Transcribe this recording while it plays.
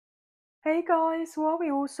Hey guys, how are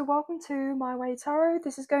we all? So welcome to My Way Tarot.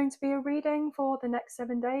 This is going to be a reading for the next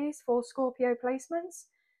 7 days for Scorpio placements.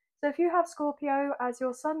 So if you have Scorpio as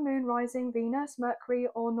your Sun, Moon, Rising, Venus, Mercury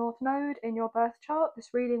or North Node in your birth chart, this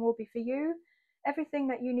reading will be for you. Everything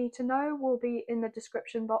that you need to know will be in the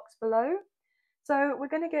description box below. So we're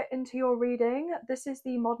going to get into your reading. This is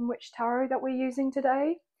the Modern Witch Tarot that we're using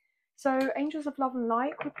today. So Angels of Love and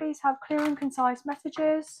Light, could please have clear and concise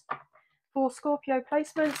messages for Scorpio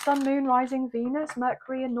placement, Sun, Moon, Rising, Venus,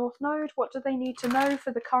 Mercury and North Node. What do they need to know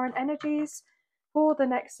for the current energies for the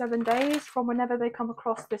next 7 days from whenever they come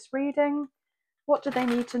across this reading? What do they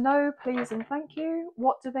need to know, please and thank you?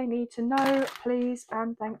 What do they need to know, please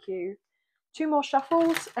and thank you? 2 more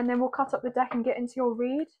shuffles and then we'll cut up the deck and get into your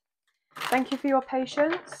read. Thank you for your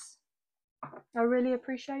patience. I really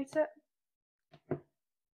appreciate it.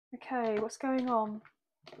 Okay, what's going on?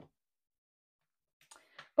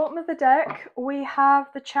 Bottom of the deck, we have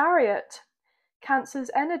the Chariot, Cancer's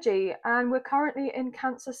energy, and we're currently in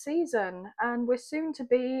Cancer season, and we're soon to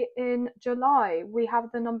be in July. We have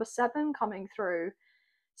the number 7 coming through.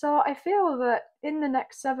 So I feel that in the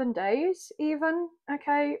next 7 days, even,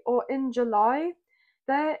 okay, or in July,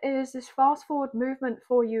 there is this fast forward movement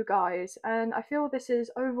for you guys, and I feel this is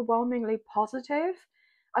overwhelmingly positive.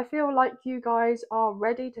 I feel like you guys are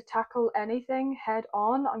ready to tackle anything head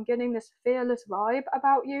on. I'm getting this fearless vibe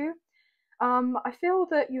about you. I feel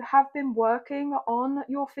that you have been working on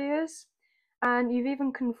your fears and you've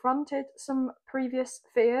even confronted some previous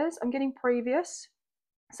fears. I'm getting previous.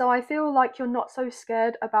 So I feel like you're not so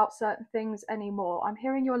scared about certain things anymore. I'm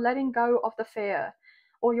hearing you're letting go of the fear,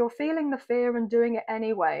 or you're feeling the fear and doing it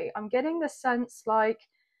anyway. I'm getting the sense like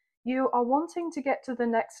you are wanting to get to the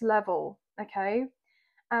next level, okay?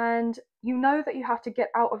 And you know that you have to get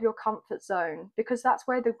out of your comfort zone because that's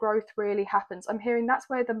where the growth really happens. I'm hearing that's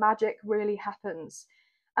where the magic really happens.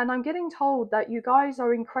 And I'm getting told that you guys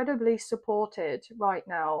are incredibly supported right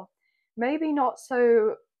now. Maybe not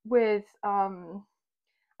so with, I'm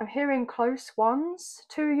hearing close ones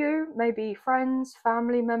to you, maybe friends,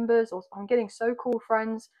 family members, or I'm getting so-called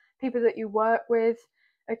friends, people that you work with,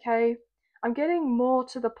 okay? I'm getting more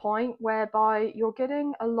to the point whereby you're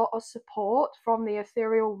getting a lot of support from the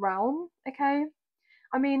ethereal realm, okay?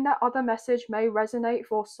 I mean, that other message may resonate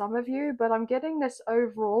for some of you, but I'm getting this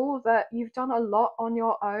overall that you've done a lot on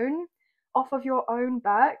your own, off of your own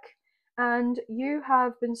back, and you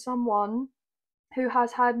have been someone who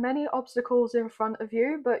has had many obstacles in front of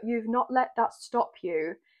you, but you've not let that stop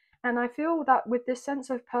you. And I feel that with this sense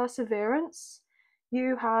of perseverance,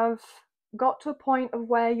 you have got to a point of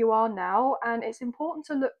where you are now, and it's important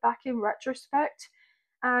to look back in retrospect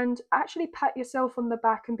and actually pat yourself on the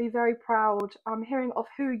back and be very proud. I'm hearing of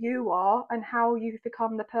who you are and how you've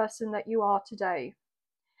become the person that you are today.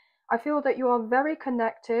 I feel that you are very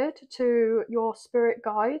connected to your spirit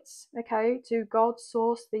guides, okay, to God,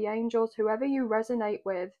 source, the angels, whoever you resonate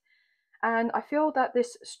with. And I feel that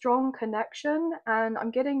this strong connection, and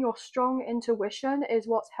I'm getting your strong intuition, is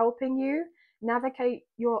what's helping you navigate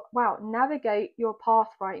your path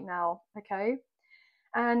right now, okay?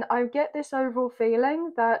 And I get this overall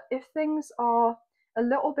feeling that if things are a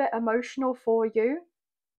little bit emotional for you,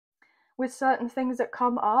 with certain things that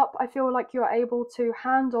come up, I feel like you're able to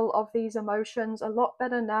handle of these emotions a lot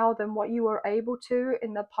better now than what you were able to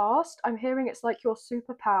in the past. I'm hearing it's like your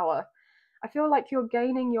superpower. I feel like you're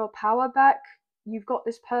gaining your power back. You've got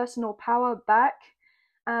this personal power back.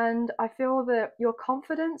 And I feel that your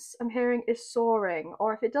confidence, I'm hearing, is soaring.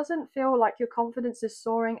 Or if it doesn't feel like your confidence is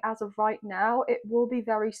soaring as of right now, it will be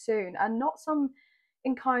very soon. And not some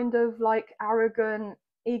in kind of like arrogant,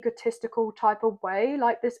 egotistical type of way,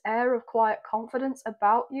 like this air of quiet confidence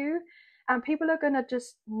about you. And people are going to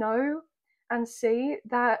just know and see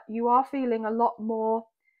that you are feeling a lot more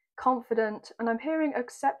confident. And I'm hearing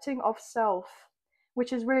accepting of self,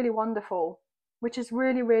 which is really wonderful, which is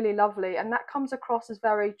really, really lovely. And that comes across as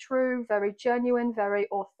very true, very genuine, very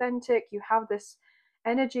authentic. You have this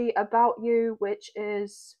energy about you, which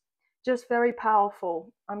is just very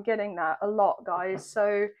powerful. I'm getting that a lot, guys.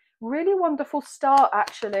 So really wonderful start,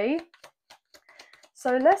 actually.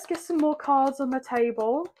 So let's get some more cards on the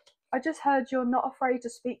table. I just heard you're not afraid to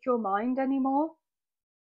speak your mind anymore.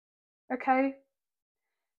 Okay.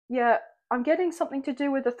 Yeah, I'm getting something to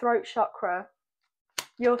do with the throat chakra.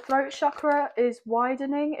 Your throat chakra is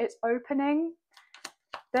widening, it's opening.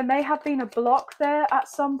 There may have been a block there at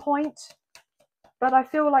some point, but I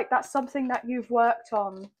feel like that's something that you've worked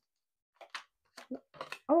on.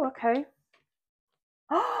 Oh, okay.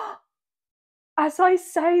 As I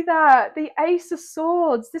say that, the Ace of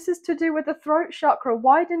Swords, this is to do with the throat chakra,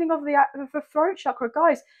 widening of the throat chakra.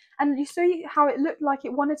 Guys, And you see how it looked like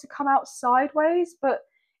it wanted to come out sideways, but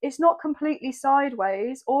it's not completely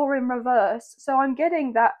sideways or in reverse. So I'm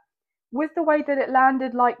getting that with the way that it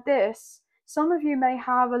landed like this, some of you may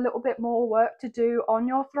have a little bit more work to do on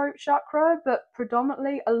your throat chakra, but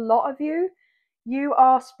predominantly a lot of you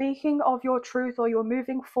are speaking of your truth, or you're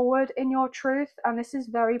moving forward in your truth, and this is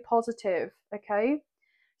very positive, okay?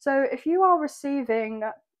 So if you are receiving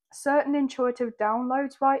certain intuitive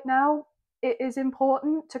downloads right now, it is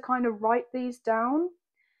important to kind of write these down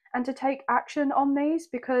and to take action on these,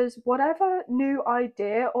 because whatever new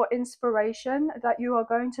idea or inspiration that you are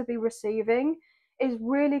going to be receiving is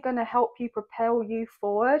really going to help you propel you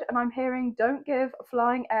forward. And I'm hearing, don't give a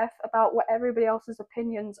flying F about what everybody else's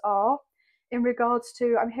opinions are in regards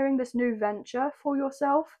to, I'm hearing this new venture for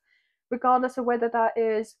yourself, regardless of whether that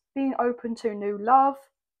is being open to new love,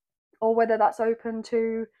 or whether that's open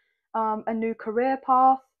to a new career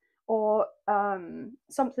path, or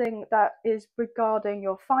something that is regarding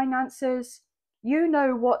your finances. You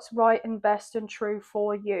know what's right and best and true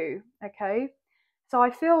for you, okay? So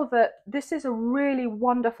I feel that this is a really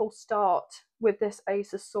wonderful start with this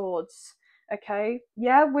Ace of Swords, okay?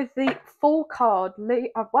 Yeah, with the full card,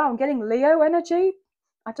 wow, I'm getting Leo energy.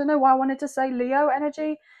 I don't know why I wanted to say Leo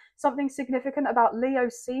energy. Something significant about Leo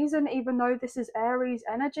season, even though this is Aries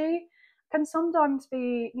energy, can sometimes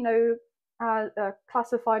be,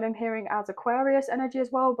 classified, I'm hearing, as Aquarius energy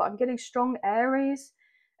as well, but I'm getting strong Aries,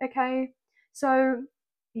 okay? So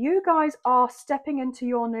you guys are stepping into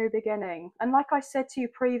your new beginning. And like I said to you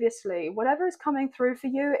previously, whatever is coming through for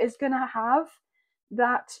you is going to have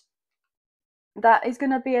that is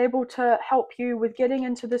going to be able to help you with getting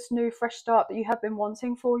into this new fresh start that you have been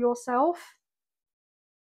wanting for yourself.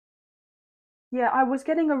 Yeah, I was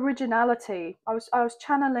getting originality. I was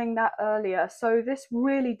channeling that earlier. So this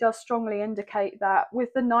really does strongly indicate that with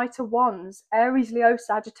the Knight of Wands, Aries, Leo,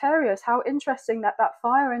 Sagittarius. How interesting that that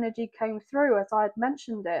fire energy came through as I had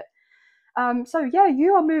mentioned it. So yeah,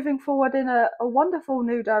 you are moving forward in a wonderful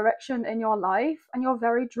new direction in your life, and you're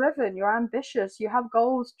very driven, you're ambitious, you have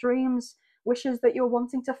goals, dreams, wishes that you're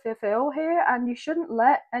wanting to fulfill here, and you shouldn't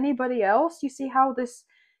let anybody else. You see how this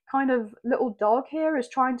kind of little dog here is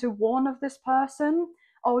trying to warn of this person,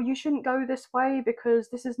 oh, you shouldn't go this way because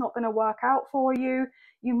this is not going to work out for you.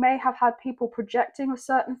 You may have had people projecting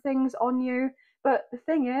certain things on you, but the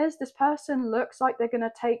thing is, this person looks like they're going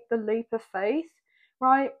to take the leap of faith,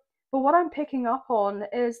 right? But what I'm picking up on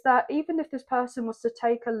is that even if this person was to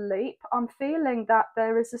take a leap, I'm feeling that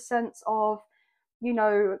there is a sense of,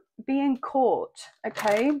 being caught,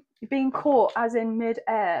 okay? Being caught as in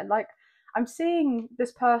mid-air. Like, I'm seeing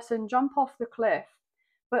this person jump off the cliff,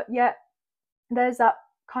 but yet there's that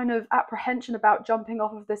kind of apprehension about jumping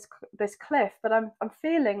off of this cliff. But I'm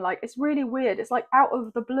feeling like it's really weird. It's like out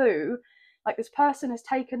of the blue, like this person has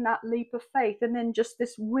taken that leap of faith, and then just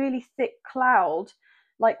this really thick cloud,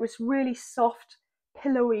 like this really soft,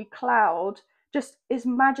 pillowy cloud, just is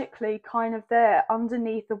magically kind of there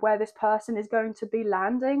underneath of where this person is going to be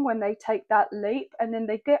landing when they take that leap. And then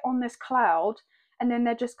they get on this cloud, and then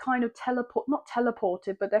they're just kind of not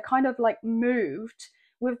teleported, but they're kind of like moved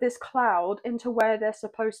with this cloud into where they're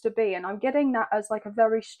supposed to be. And I'm getting that as like a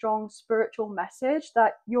very strong spiritual message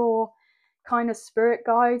that your kind of spirit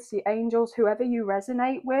guides, the angels, whoever you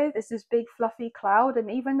resonate with, is this big fluffy cloud. And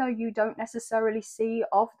even though you don't necessarily see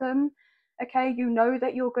of them, okay, you know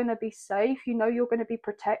that you're going to be safe, you know you're going to be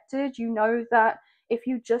protected, you know that if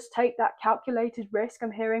you just take that calculated risk,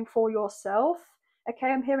 I'm hearing, for yourself, okay,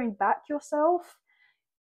 I'm hearing back yourself,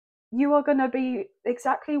 you are going to be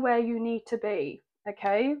exactly where you need to be,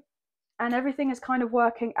 okay? And everything is kind of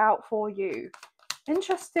working out for you.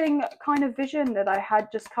 Interesting kind of vision that I had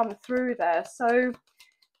just come through there. So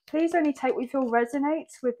please only take what you feel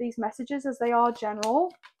resonates with these messages, as they are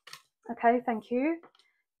general. Okay, thank you.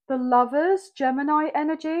 The Lovers, Gemini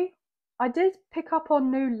energy. I did pick up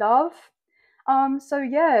on new love. So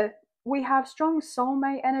yeah, we have strong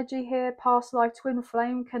soulmate energy here. Past life twin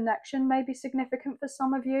flame connection may be significant for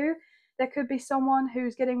some of you. There could be someone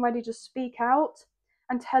who's getting ready to speak out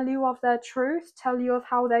and tell you of their truth, tell you of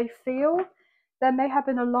how they feel. There may have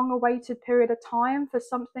been a long awaited period of time for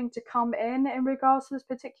something to come in regards to this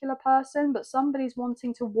particular person, but somebody's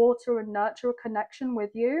wanting to water and nurture a connection with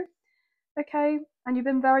you, okay? And you've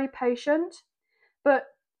been very patient. But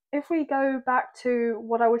if we go back to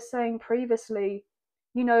what I was saying previously,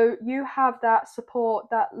 you have that support,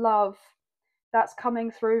 that love that's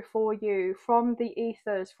coming through for you from the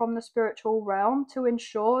ethers, from the spiritual realm, to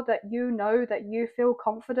ensure that you know that you feel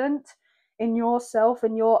confident in yourself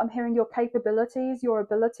and I'm hearing your capabilities, your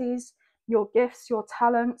abilities, your gifts, your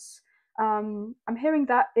talents. I'm hearing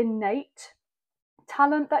that innate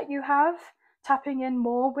talent that you have, tapping in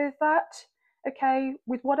more with that, okay,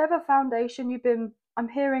 with whatever foundation you've been, I'm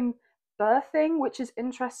hearing birthing, which is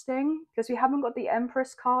interesting because we haven't got the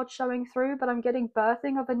Empress card showing through, but I'm getting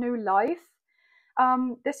birthing of a new life.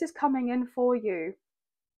 This is coming in for you,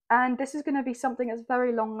 and this is going to be something that's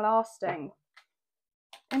very long lasting.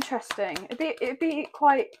 Interesting. It'd be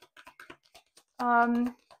quite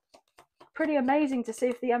pretty amazing to see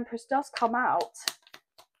if the Empress does come out.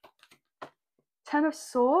 Ten of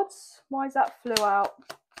Swords. Why is that flew out?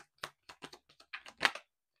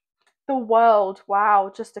 The World.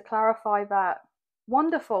 Wow, just to clarify that.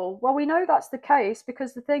 Wonderful. Well, we know that's the case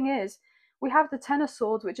because the thing is, we have the Ten of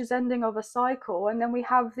Swords, which is ending of a cycle, and then we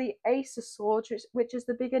have the Ace of Swords, which is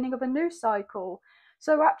the beginning of a new cycle.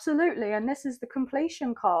 So absolutely, and this is the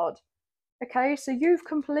completion card. Okay, so you've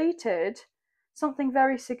completed something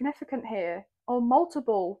very significant here, or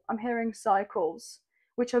multiple, I'm hearing, cycles,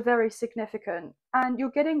 which are very significant, and you're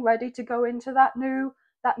getting ready to go into that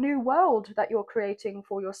new world that you're creating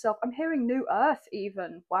for yourself. I'm hearing new earth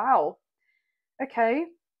even. Wow. Okay.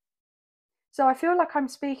 So I feel like I'm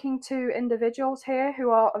speaking to individuals here who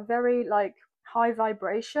are a very like high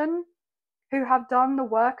vibration, who have done the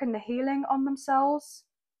work and the healing on themselves,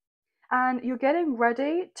 and you're getting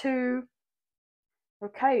ready to,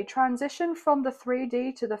 okay, transition from the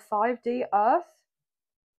 3D to the 5D earth,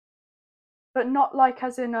 but not like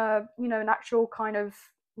as in a, you know, an actual kind of,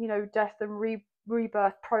 you know, death and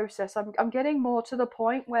rebirth process. I'm getting more to the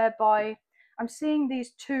point whereby I'm seeing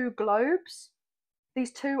these two globes,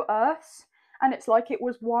 these two earths, and it's like it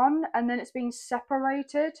was one and then it's being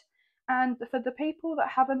separated. And for the people that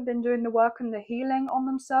haven't been doing the work and the healing on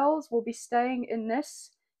themselves, will be staying in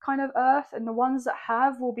this kind of earth, and the ones that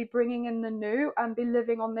have will be bringing in the new and be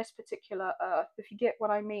living on this particular earth, if you get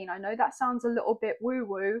what I mean. I know that sounds a little bit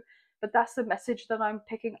woo-woo, but that's the message that I'm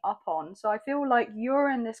picking up on. So I feel like you're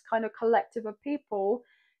in this kind of collective of people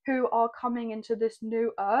who are coming into this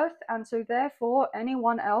new earth, and so therefore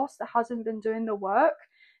anyone else that hasn't been doing the work,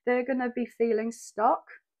 they're going to be feeling stuck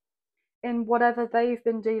in whatever they've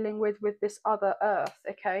been dealing with this other earth.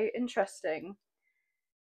 Okay, interesting.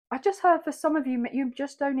 I just heard for some of you, you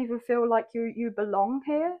just don't even feel like you belong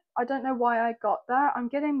here. I don't know why I got that. I'm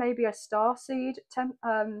getting maybe a starseed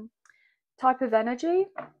type of energy.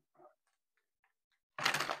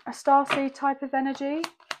 A starseed type of energy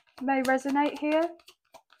may resonate here.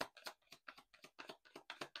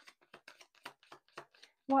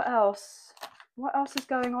 What else? What else is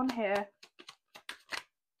going on here?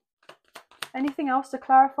 Anything else to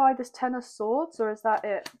clarify this Ten of Swords, or is that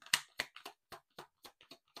it?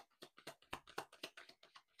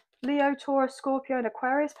 Leo, Taurus, Scorpio, and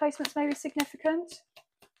Aquarius placements may be significant.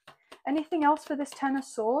 Anything else for this Ten of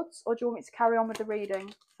Swords, or do you want me to carry on with the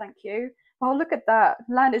reading? Thank you. Oh, look at that.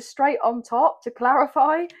 Landed straight on top to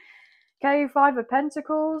clarify. Okay, Five of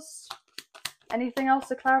Pentacles. Anything else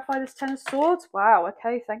to clarify this Ten of Swords? Wow,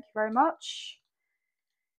 okay, thank you very much.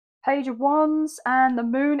 Page of Wands and the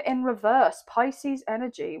Moon in reverse. Pisces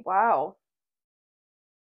energy. Wow.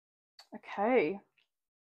 Okay.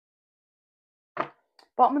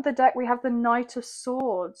 Bottom of the deck, we have the Knight of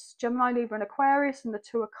Swords. Gemini, Libra, and Aquarius, and the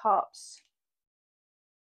Two of Cups.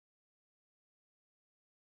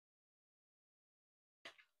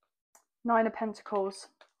 Nine of Pentacles.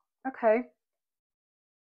 Okay.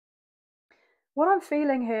 What I'm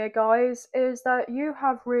feeling here, guys, is that you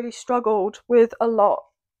have really struggled with a lot,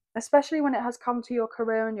 especially when it has come to your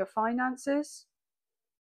career and your finances.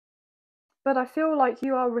 But I feel like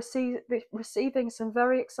you are receiving some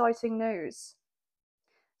very exciting news.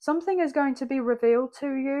 Something is going to be revealed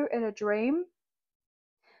to you in a dream.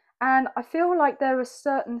 And I feel like there are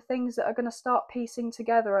certain things that are going to start piecing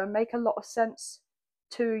together and make a lot of sense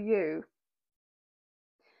to you.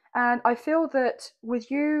 And I feel that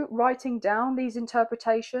with you writing down these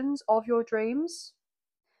interpretations of your dreams,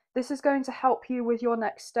 this is going to help you with your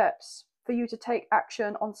next steps, for you to take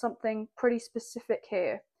action on something pretty specific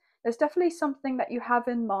here. There's definitely something that you have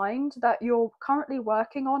in mind that you're currently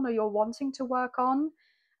working on, or you're wanting to work on,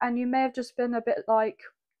 and you may have just been a bit like,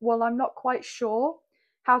 well, I'm not quite sure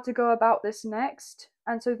how to go about this next,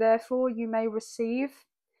 and so therefore you may receive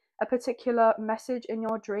a particular message in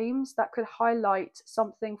your dreams that could highlight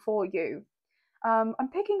something for you. I'm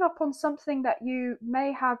picking up on something that you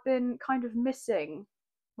may have been kind of missing,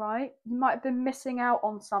 right? You might have been missing out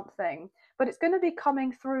on something, but it's going to be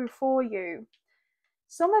coming through for you.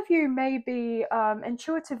 Some of you may be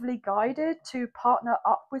intuitively guided to partner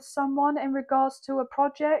up with someone in regards to a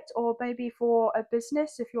project, or maybe for a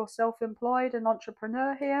business if you're self-employed, an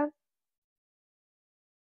entrepreneur here.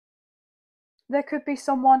 There could be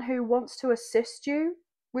someone who wants to assist you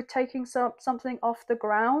with taking something off the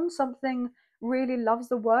ground, something really loves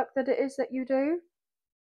the work that it is that you do.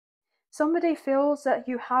 Somebody feels that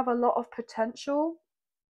you have a lot of potential,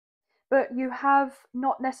 but you have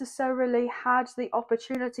not necessarily had the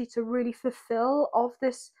opportunity to really fulfill of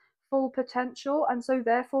this full potential. And so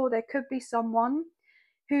therefore there could be someone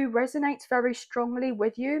who resonates very strongly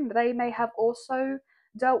with you. They may have also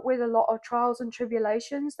dealt with a lot of trials and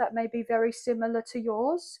tribulations that may be very similar to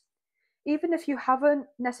yours. Even if you haven't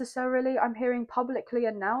necessarily, I'm hearing, publicly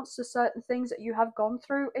announced the certain things that you have gone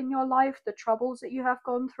through in your life, the troubles that you have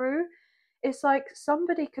gone through, it's like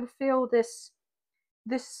somebody can feel this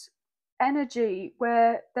energy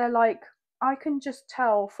where they're like, I can just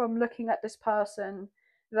tell from looking at this person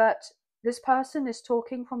that this person is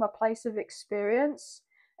talking from a place of experience,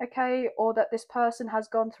 okay, or that this person has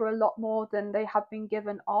gone through a lot more than they have been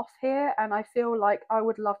given off here. And I feel like I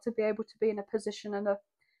would love to be able to be in a position and a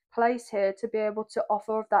place here to be able to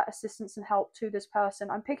offer that assistance and help to this person.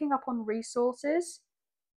 I'm picking up on resources.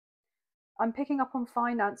 I'm picking up on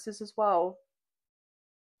finances as well.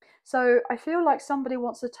 So I feel like somebody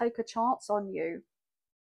wants to take a chance on you.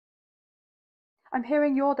 I'm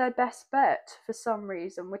hearing you're their best bet for some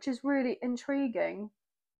reason, which is really intriguing.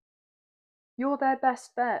 You're their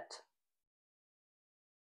best bet.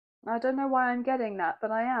 I don't know why I'm getting that,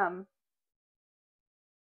 but I am.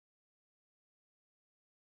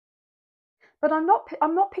 But I'm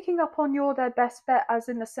not picking up on you're their best bet as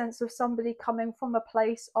in the sense of somebody coming from a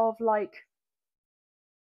place of like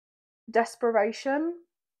desperation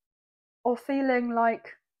or feeling like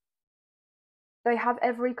they have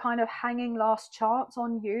every kind of hanging last chance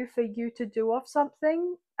on you for you to do off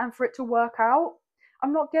something and for it to work out.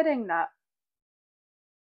 I'm not getting that.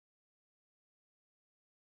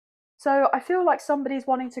 So I feel like somebody's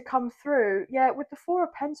wanting to come through. Yeah, with the Four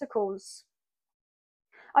of Pentacles.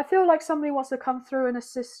 I feel like somebody wants to come through and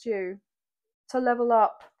assist you to level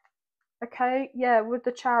up. Okay, yeah, with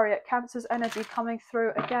the Chariot, Cancer's energy coming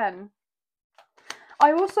through again.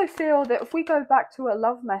 I also feel that if we go back to a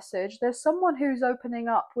love message, there's someone who's opening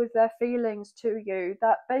up with their feelings to you,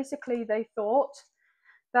 that basically they thought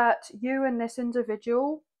that you and this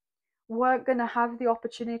individual weren't going to have the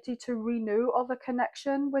opportunity to renew of a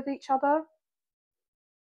connection with each other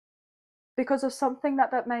because of something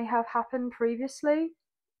that may have happened previously.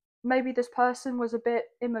 Maybe this person was a bit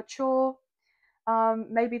immature.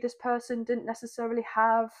 Maybe this person didn't necessarily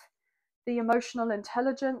have the emotional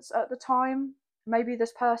intelligence at the time. Maybe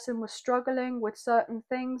this person was struggling with certain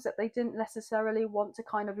things that they didn't necessarily want to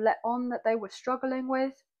kind of let on that they were struggling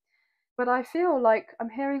with. But I feel like I'm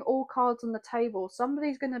hearing all cards on the table.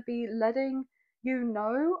 Somebody's going to be letting you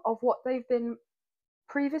know of what they've been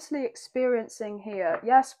previously experiencing here.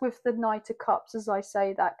 Yes, with the Knight of Cups, as I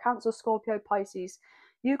say that, Cancer, Scorpio, Pisces.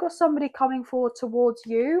 You got somebody coming forward towards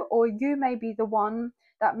you, or you may be the one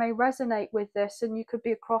that may resonate with this, and you could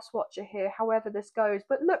be a cross-watcher here, however this goes.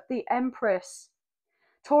 But look, the Empress.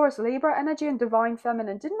 Taurus, Libra energy and Divine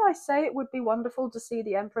Feminine. Didn't I say it would be wonderful to see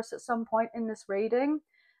the Empress at some point in this reading?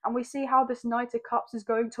 And we see how this Knight of Cups is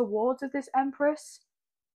going towards this Empress.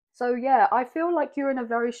 So yeah, I feel like you're in a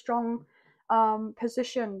very strong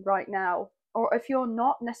position right now. Or if you're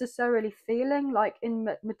not necessarily feeling like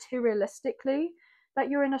materialistically that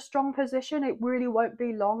you're in a strong position, it really won't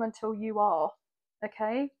be long until you are.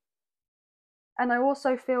 Okay? And I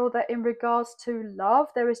also feel that in regards to love,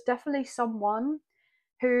 there is definitely someone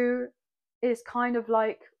who is kind of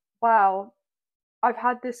like, wow, I've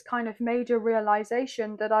had this kind of major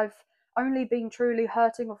realization that I've only been truly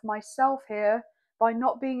hurting of myself here by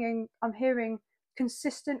not being in, I'm hearing,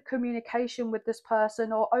 consistent communication with this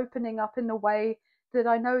person or opening up in the way that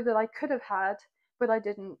I know that I could have had, but I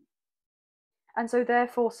didn't. And so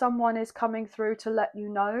therefore someone is coming through to let you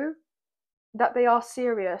know that they are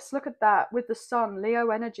serious. Look at that with the Sun,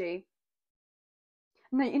 Leo energy.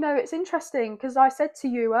 You know, it's interesting because I said to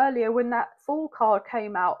you earlier when that Fool card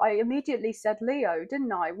came out, I immediately said Leo,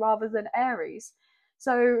 didn't I, rather than Aries.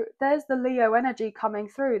 So there's the Leo energy coming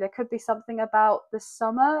through. There could be something about the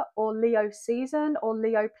summer or Leo season or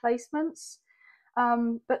Leo placements.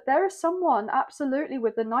 But there is someone absolutely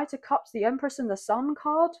with the Knight of Cups, the Empress and the Sun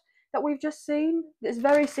card that we've just seen. It's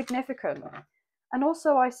very significant. And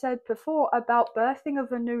also I said before about birthing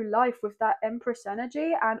of a new life with that Empress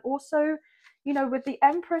energy, and also, you know, with the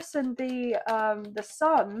Empress and the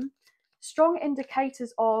Sun, strong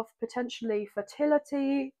indicators of potentially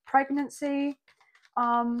fertility, pregnancy.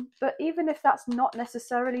 But even if that's not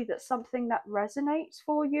necessarily that something that resonates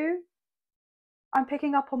for you, I'm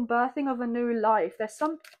picking up on birthing of a new life. There's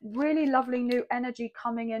some really lovely new energy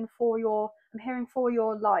coming in for your, I'm hearing for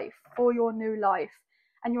your life, for your new life.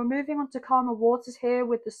 and you're moving on to calmer waters here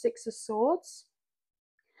with the Six of Swords.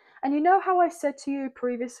 And you know how I said to you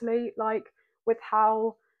previously, like with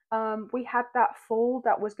how we had that fall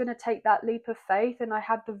that was going to take that leap of faith, and I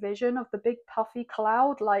had the vision of the big puffy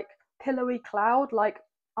cloud, like pillowy cloud, like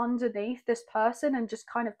underneath this person and just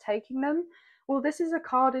kind of taking them. Well, this is a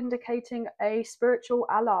card indicating a spiritual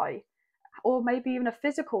ally, or maybe even a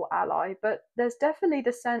physical ally, but there's definitely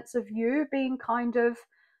the sense of you being kind of,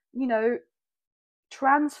 you know,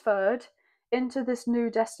 transferred into this new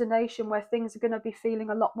destination where things are going to be feeling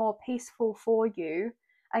a lot more peaceful for you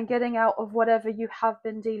and getting out of whatever you have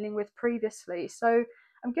been dealing with previously. So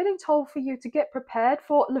I'm getting told for you to get prepared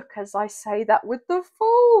for, look, as I say that with the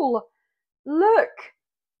Fool. Look.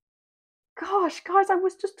 Gosh, guys, I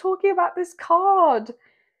was just talking about this card.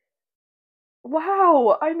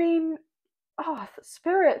 Wow. I mean, oh,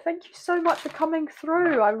 Spirit, thank you so much for coming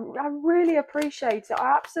through. I really appreciate it.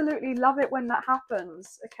 I absolutely love it when that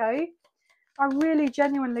happens, okay? I really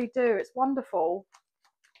genuinely do. It's wonderful.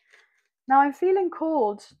 Now I'm feeling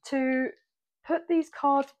called to put these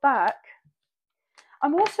cards back.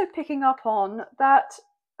 I'm also picking up on that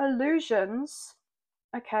illusions,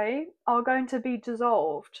 okay, are going to be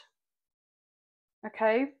dissolved,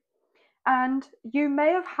 okay? And you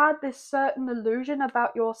may have had this certain illusion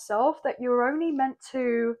about yourself that you're only meant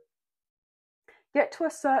to get to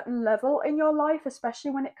a certain level in your life,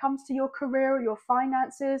 especially when it comes to your career or your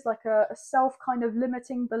finances, like a self kind of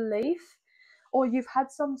limiting belief, or you've had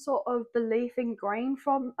some sort of belief ingrained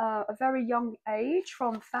from a very young age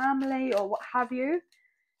from family or what have you,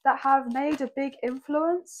 that have made a big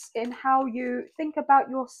influence in how you think about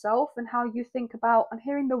yourself and how you think about, I'm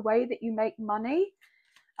hearing, the way that you make money,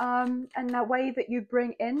 and the way that you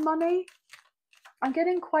bring in money. I'm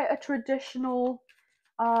getting quite a traditional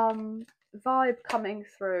vibe coming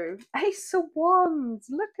through. Ace of Wands,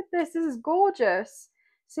 look at this is gorgeous.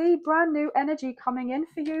 See, brand new energy coming in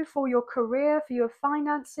for you, for your career, for your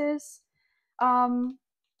finances,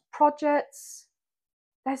 projects.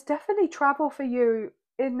 There's definitely travel for you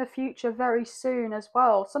in the future very soon as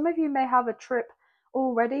well. Some of you may have a trip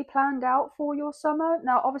already planned out for your summer.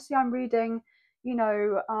 Now, obviously I'm reading, you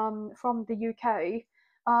know, from the UK.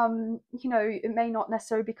 You know, it may not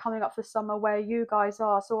necessarily be coming up for summer where you guys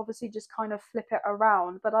are, so obviously just kind of flip it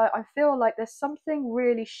around. But I feel like there's something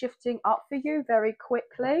really shifting up for you very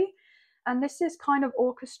quickly, and this is kind of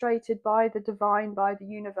orchestrated by the divine, by the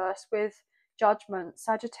universe, with Judgment,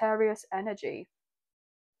 Sagittarius energy.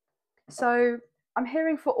 So I'm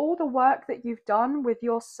hearing, for all the work that you've done with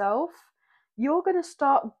yourself, you're going to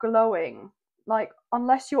start glowing. Like,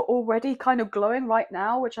 unless you're already kind of glowing right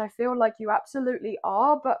now, which I feel like you absolutely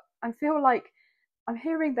are, but I feel like I'm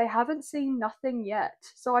hearing they haven't seen nothing yet.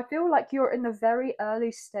 So I feel like you're in the very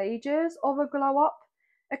early stages of a glow up,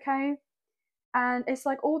 okay? And it's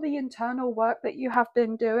like all the internal work that you have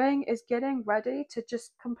been doing is getting ready to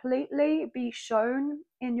just completely be shown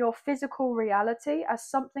in your physical reality as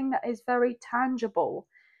something that is very tangible.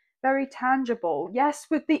 Very tangible. Yes,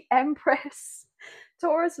 with the Empress.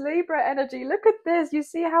 Taurus Libra energy. Look at this. You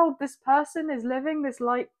see how this person is living this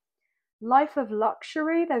like life of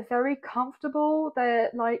luxury. They're very comfortable. They're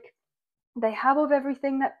like, they have of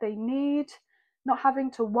everything that they need, not having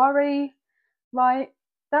to worry, right?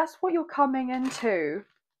 That's what you're coming into.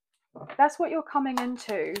 That's what you're coming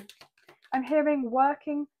into. I'm hearing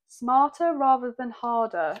working smarter rather than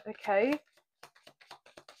harder, okay?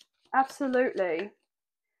 Absolutely.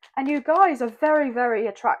 And you guys are very, very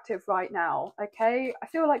attractive right now, okay? I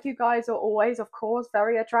feel like you guys are always, of course,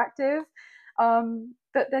 very attractive.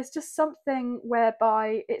 But there's just something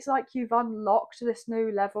whereby it's like you've unlocked this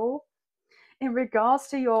new level in regards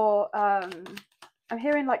to your, I'm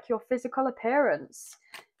hearing like your physical appearance.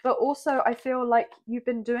 But also I feel like you've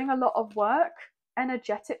been doing a lot of work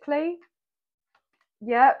energetically.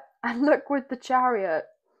 Yeah, and look, with the Chariot,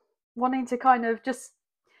 wanting to kind of just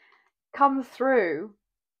come through.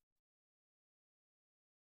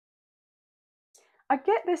 I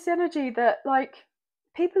get this energy that like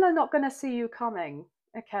people are not going to see you coming,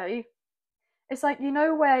 okay? It's like, you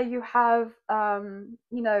know, where you have,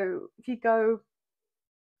 you know, if you go,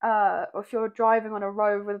 or if you're driving on a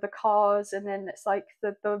road with the cars, and then it's like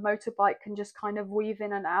the motorbike can just kind of weave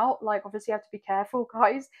in and out. Like, obviously you have to be careful,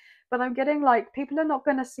 guys. But I'm getting like people are not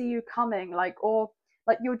going to see you coming, like, or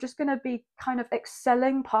like you're just going to be kind of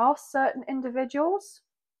excelling past certain individuals,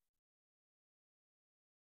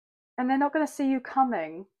 and they're not going to see you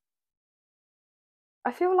coming.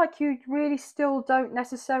 I feel like you really still don't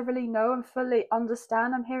necessarily know and fully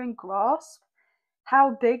understand, I'm hearing grasp,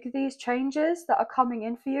 how big these changes that are coming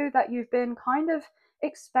in for you, that you've been kind of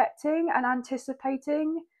expecting and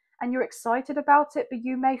anticipating and you're excited about it, but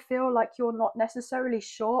you may feel like you're not necessarily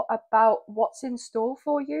sure about what's in store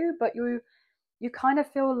for you, but you kind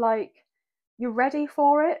of feel like you're ready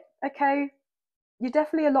for it, okay? You're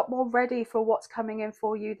definitely a lot more ready for what's coming in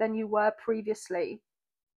for you than you were previously.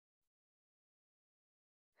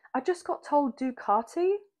 I just got told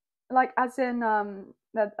Ducati, like as in a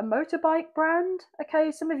motorbike brand.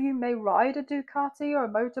 Okay, some of you may ride a Ducati or a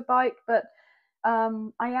motorbike, but I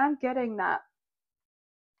am getting that.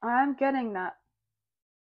 I am getting that.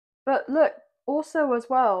 But look, also as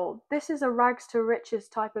well, this is a rags to riches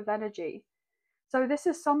type of energy. So this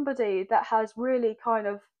is somebody that has really kind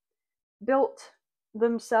of built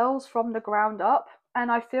themselves from the ground up,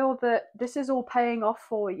 and I feel that this is all paying off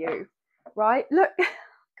for you, right? Look,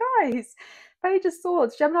 guys, Page of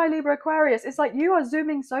Swords, Gemini, Libra, Aquarius. It's like you are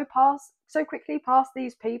zooming so quickly past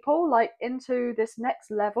these people, like into this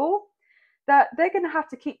next level, that they're going to have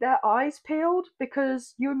to keep their eyes peeled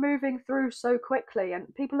because you're moving through so quickly,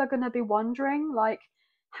 and people are going to be wondering, like,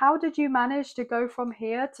 how did you manage to go from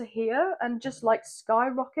here to here and just like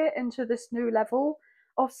skyrocket into this new level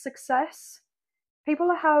of success?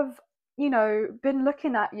 People have, been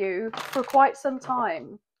looking at you for quite some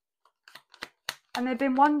time, and they've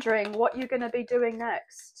been wondering what you're going to be doing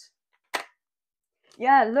next.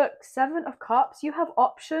 Yeah, look, Seven of Cups, you have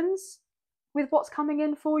options with what's coming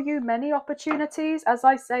in for you, many opportunities. As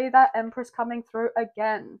I say that, Empress coming through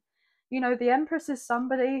again. The Empress is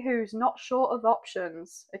somebody who's not short of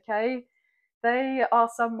options, okay? They are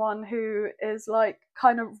someone who is like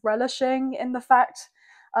kind of relishing in the fact,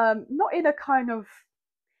 not in a kind of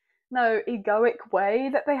egoic way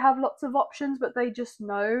that they have lots of options, but they just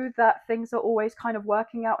know that things are always kind of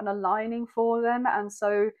working out and aligning for them, and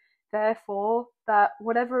so therefore that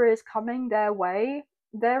whatever is coming their way,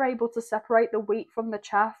 they're able to separate the wheat from the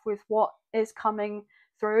chaff with what is coming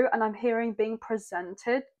through, and I'm hearing being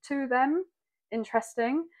presented to them.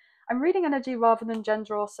 Interesting. I'm reading energy rather than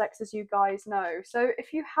gender or sex, as you guys know. So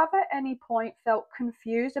if you have at any point felt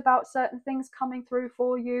confused about certain things coming through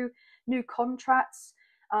for you, new contracts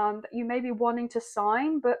that you may be wanting to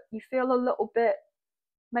sign, but you feel a little bit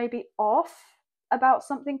maybe off about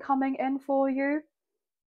something coming in for you,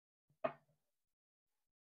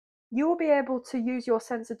 you will be able to use your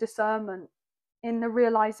sense of discernment in the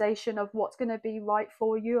realization of what's going to be right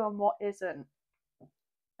for you and what isn't.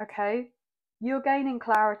 Okay? You're gaining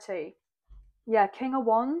clarity. Yeah, King of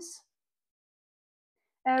Wands,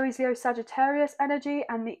 Aries, Leo, Sagittarius energy,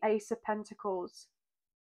 and the Ace of Pentacles.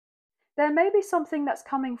 There may be something that's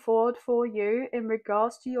coming forward for you in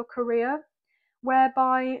regards to your career,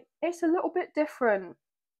 whereby it's a little bit different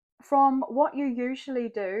from what you usually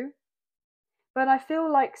do. But I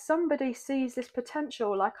feel like somebody sees this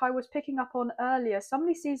potential, like I was picking up on earlier.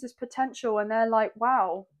 Somebody sees this potential and they're like,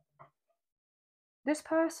 wow, this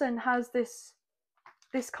person has this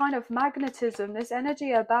kind of magnetism, this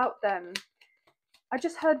energy about them. I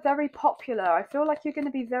just heard very popular. I feel like you're going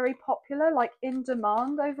to be very popular, like in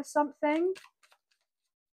demand over something.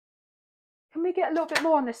 Can we get a little bit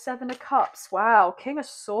more on this Seven of Cups? Wow, King of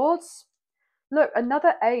Swords. Look,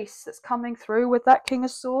 another ace that's coming through with that King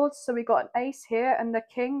of Swords. So we got an ace here and the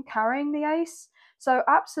king carrying the ace. So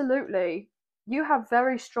absolutely, you have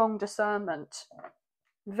very strong discernment.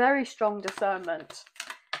 Very strong discernment.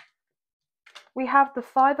 We have the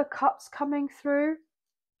Five of Cups coming through.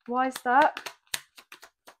 Why is that?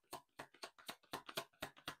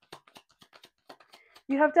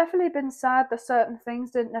 You have definitely been sad that certain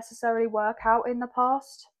things didn't necessarily work out in the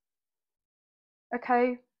past.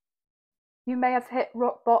 Okay? You may have hit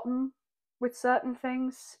rock bottom with certain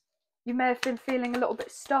things. You may have been feeling a little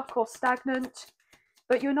bit stuck or stagnant,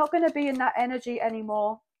 but you're not going to be in that energy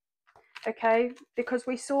anymore, okay? Because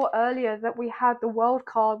we saw earlier that we had the World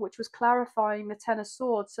card, which was clarifying the Ten of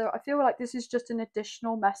Swords. So I feel like this is just an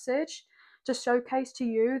additional message to showcase to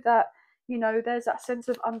you that, there's that sense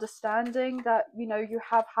of understanding that, you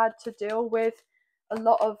have had to deal with a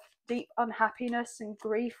lot of deep unhappiness and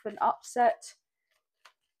grief and upset.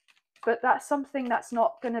 But that's something that's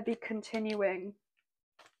not going to be continuing.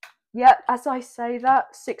 Yet, as I say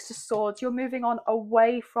that, Six of Swords, you're moving on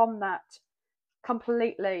away from that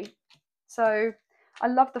completely. So I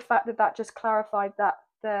love the fact that that just clarified that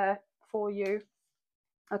there for you.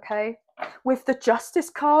 Okay. With the Justice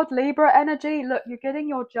card, Libra energy, look, you're getting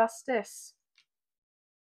your justice.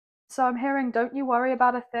 So I'm hearing, don't you worry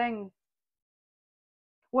about a thing.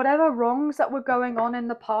 Whatever wrongs that were going on in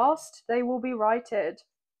the past, they will be righted.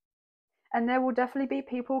 And there will definitely be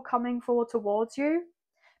people coming forward towards you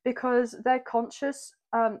because their conscience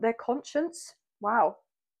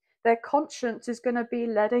is going to be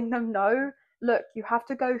letting them know look, you have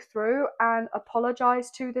to go through and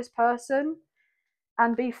apologize to this person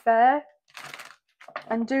and be fair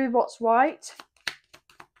and do what's right.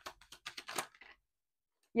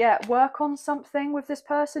 Yeah, work on something with this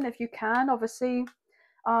person if you can. Obviously,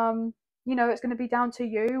 you know, it's going to be down to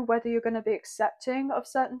you whether you're going to be accepting of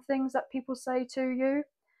certain things that people say to you.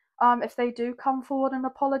 If they do come forward and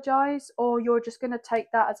apologize, or you're just going to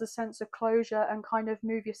take that as a sense of closure and kind of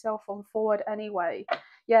move yourself on forward anyway.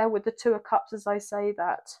 Yeah, with the Two of Cups, as I say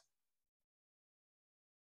that.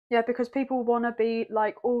 Yeah, because people want to be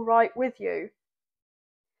like all right with you.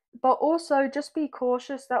 But also just be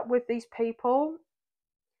cautious that with these people,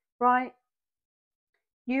 right,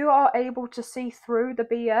 you are able to see through the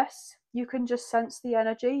BS. You can just sense the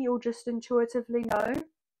energy. You'll just intuitively know.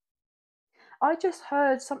 I just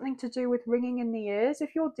heard something to do with ringing in the ears.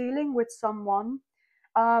 If you're dealing with someone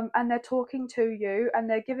and they're talking to you and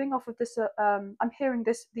they're giving off of this, I'm hearing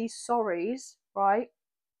these sorries, right?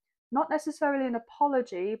 Not necessarily an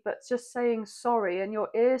apology, but just saying sorry, and your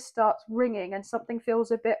ears starts ringing and something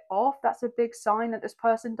feels a bit off. That's a big sign that this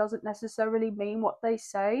person doesn't necessarily mean what they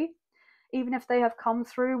say. Even if they have come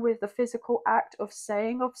through with the physical act of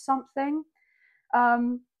saying of something,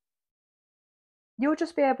 you'll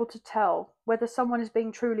just be able to tell whether someone is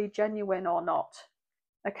being truly genuine or not.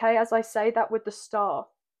 Okay, as I say that with the star,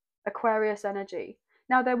 Aquarius energy.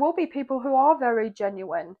 Now, there will be people who are very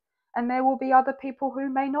genuine, and there will be other people who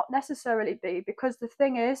may not necessarily be, because the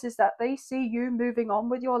thing is that they see you moving on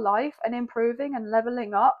with your life and improving and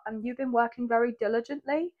leveling up, and you've been working very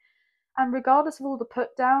diligently. And regardless of all the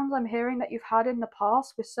put downs I'm hearing that you've had in the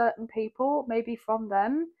past with certain people, maybe from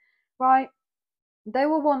them, right? They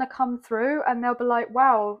will want to come through and they'll be like,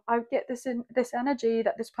 wow, I get this energy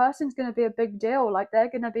that this person's going to be a big deal, like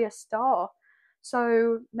they're going to be a star.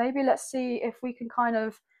 So maybe let's see if we can kind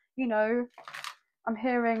of, you know, I'm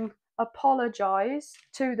hearing apologize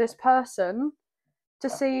to this person to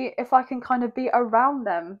see if I can kind of be around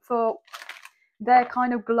them for their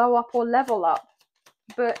kind of glow up or level up.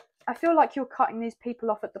 But I feel like you're cutting these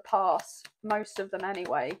people off at the pass, most of them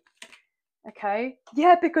anyway. Okay,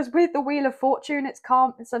 yeah, because with the Wheel of Fortune, it's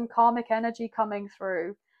some karmic energy coming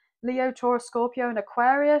through. Leo, Taurus, Scorpio, and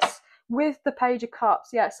Aquarius with the Page of Cups.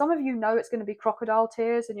 Yeah, some of you know it's going to be crocodile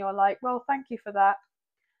tears, and you're like, well, thank you for that.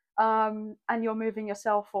 And you're moving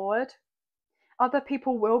yourself forward. Other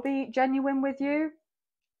people will be genuine with you,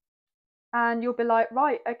 and you'll be like,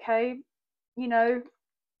 right, okay, you know,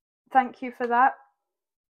 thank you for that.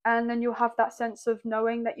 And then you'll have that sense of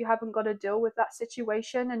knowing that you haven't got to deal with that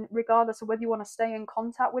situation, and regardless of whether you want to stay in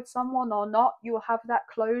contact with someone or not, you will have that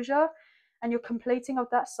closure and you're completing of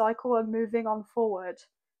that cycle and moving on forward.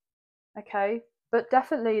 Okay, but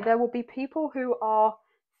definitely there will be people who are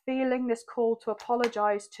feeling this call to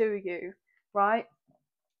apologize to you, right?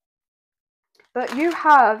 But you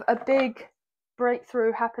have a big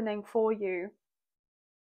breakthrough happening for you,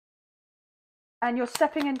 and you're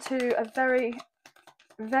stepping into a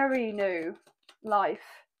very new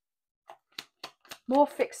life. More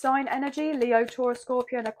fixed sign energy, Leo, Taurus,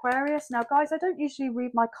 Scorpio, and Aquarius. Now, guys, I don't usually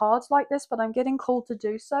read my cards like this, but I'm getting called to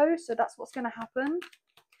do so, so that's what's going to happen.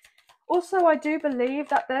 Also, I do believe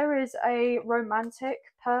that there is a romantic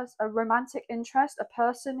interest, a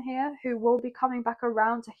person here who will be coming back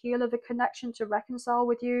around to heal of a connection, to reconcile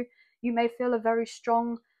with you. You may feel a very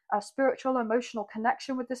strong spiritual, emotional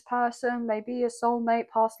connection with this person, maybe a soulmate,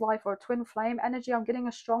 past life, or a twin flame energy. I'm getting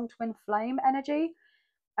a strong twin flame energy.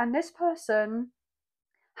 And this person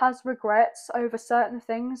has regrets over certain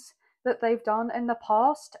things that they've done in the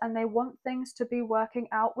past, and they want things to be working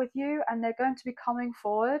out with you, and they're going to be coming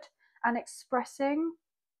forward and expressing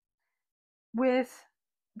with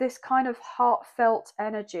this kind of heartfelt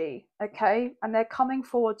energy, okay? And they're coming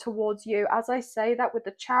forward towards you. As I say that with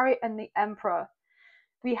the Chariot and the Emperor,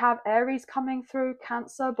 we have Aries coming through,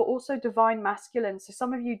 Cancer, but also divine masculine. So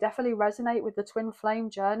some of you definitely resonate with the twin flame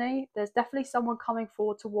journey. There's definitely someone coming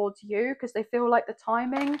forward towards you because they feel like the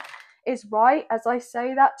timing is right. As I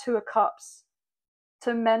say that, Two of Cups,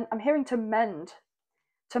 to mend. I'm hearing to mend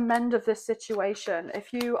of this situation,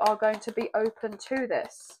 if you are going to be open to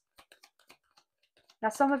this. Now,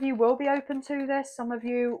 some of you will be open to this. Some of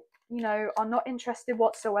you, you know, are not interested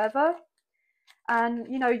whatsoever. And,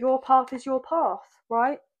 you know, your path is your path,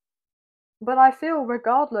 right? But I feel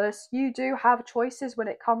regardless, you do have choices when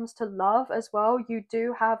it comes to love as well. You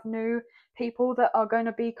do have new people that are going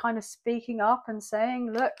to be kind of speaking up and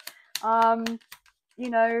saying, look, you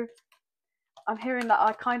know, I'm hearing that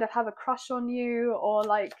I kind of have a crush on you, or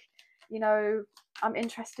like, you know, I'm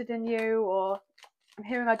interested in you, or I'm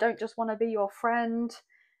hearing I don't just want to be your friend.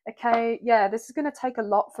 Okay, yeah, this is going to take a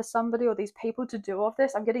lot for somebody or these people to do of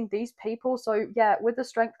this. I'm getting these people. So yeah, with the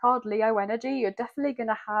strength card, Leo energy, you're definitely going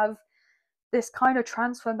to have this kind of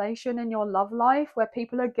transformation in your love life where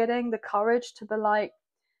people are getting the courage to be like,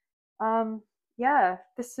 yeah,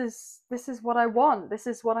 this is what I want. This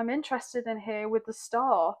is what I'm interested in here with the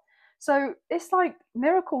star. So it's like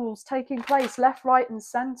miracles taking place left, right, and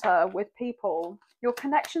center with people. Your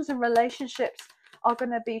connections and relationships are going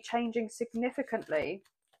to be changing significantly.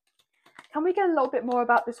 Can we get a little bit more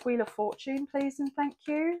about this Wheel of Fortune, please, and thank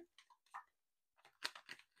you?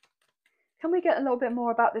 Can we get a little bit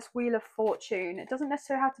more about this Wheel of Fortune? It doesn't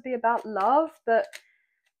necessarily have to be about love, but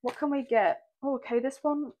what can we get? Oh, okay, this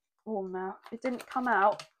one. Oh, no, it didn't come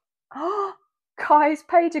out. Oh, guys,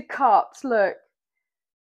 Page of Cups, look.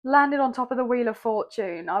 Landed on top of the Wheel of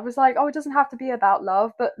Fortune. I was like, oh, it doesn't have to be about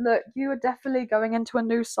love, but look, you are definitely going into a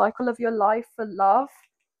new cycle of your life for love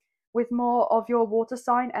with more of your water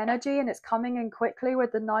sign energy, and it's coming in quickly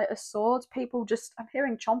with the Knight of Swords. People just, I'm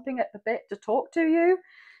hearing chomping at the bit to talk to you,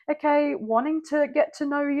 okay, wanting to get to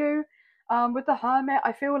know you. With the Hermit,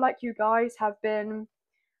 I feel like you guys have been,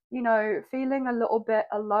 you know, feeling a little bit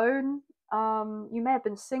alone. You may have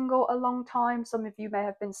been single a long time. Some of you may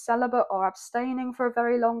have been celibate or abstaining for a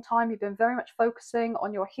very long time. You've been very much focusing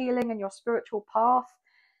on your healing and your spiritual path,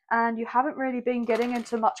 and you haven't really been getting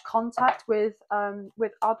into much contact with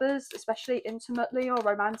others, especially intimately or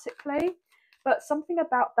romantically. But something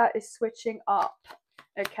about that is switching up,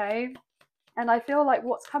 okay? And I feel like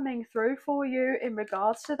what's coming through for you in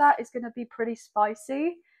regards to that is going to be pretty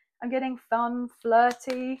spicy. I'm getting fun,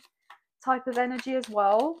 flirty type of energy as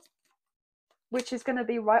well, which is going to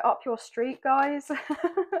be right up your street, guys.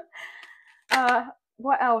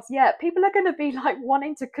 What else? Yeah, people are going to be like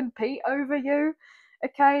wanting to compete over you,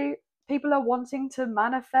 okay? People are wanting to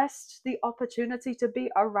manifest the opportunity to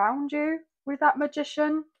be around you with that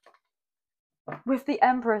Magician, with the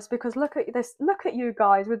Empress, because look at this, look at you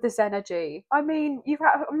guys with this energy. I mean,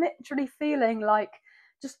 I'm literally feeling like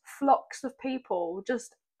just flocks of people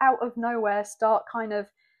just out of nowhere start kind of,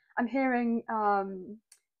 I'm hearing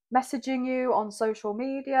messaging you on social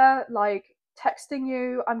media, like texting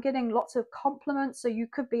you. I'm getting lots of compliments, so you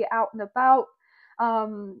could be out and about,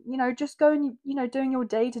 you know, just going, you know, doing your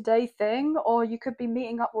day-to-day thing, or you could be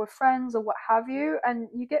meeting up with friends or what have you, and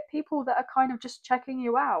you get people that are kind of just checking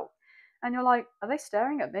you out, and you're like, are they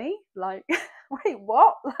staring at me? Like, wait,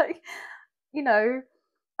 what? Like, you know,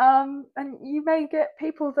 and you may get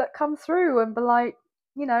people that come through and be like,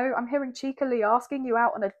 you know, I'm hearing cheekily asking you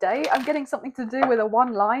out on a date. I'm getting something to do with a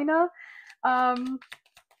one-liner.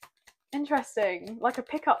 Interesting, like a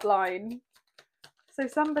pickup line. So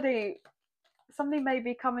somebody may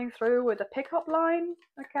be coming through with a pickup line,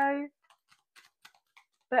 okay?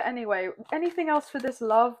 But anyway, anything else for this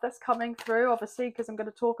love that's coming through, obviously, because I'm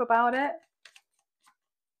going to talk about it.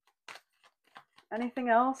 Anything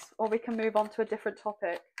else? Or we can move on to a different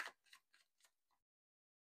topic.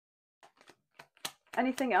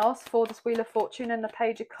 Anything else for this Wheel of Fortune and the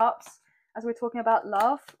Page of Cups as we're talking about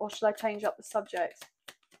love? Or should I change up the subject?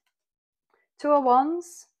 Two of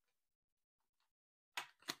Wands.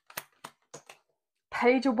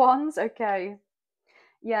 Page of Wands. Okay.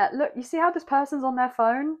 Yeah, look, you see how this person's on their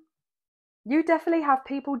phone? You definitely have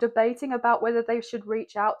people debating about whether they should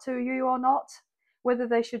reach out to you or not, whether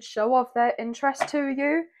they should show off their interest to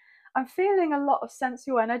you. I'm feeling a lot of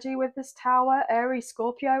sensual energy with this Tower, Aries,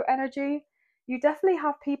 Scorpio energy. You definitely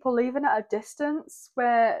have people even at a distance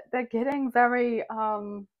where they're getting very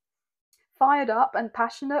fired up and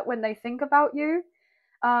passionate when they think about you.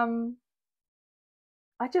 I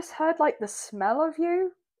just heard like the smell of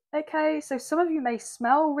you. Okay, so some of you may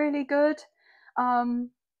smell really good.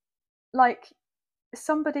 Like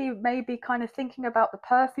somebody may be kind of thinking about the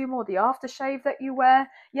perfume or the aftershave that you wear.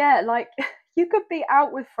 Yeah, like you could be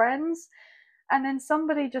out with friends and then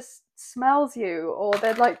somebody just smells you, or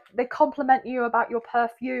they compliment you about your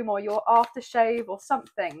perfume or your aftershave or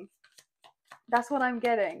something. That's what I'm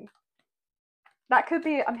getting. That could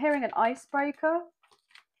be, I'm hearing an icebreaker.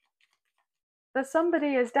 But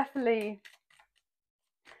somebody is definitely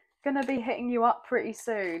going to be hitting you up pretty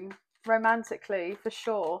soon, romantically, for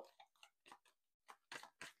sure.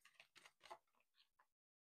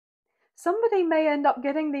 Somebody may end up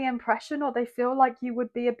getting the impression, or they feel like you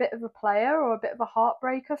would be a bit of a player or a bit of a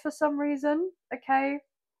heartbreaker for some reason, okay?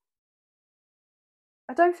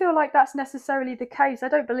 I don't feel like that's necessarily the case. I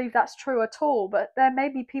don't believe that's true at all, but there may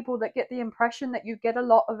be people that get the impression that you get a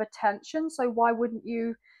lot of attention, so why wouldn't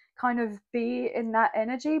you kind of be in that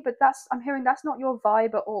energy? But I'm hearing that's not your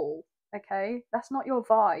vibe at all, okay? That's not your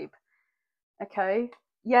vibe, okay?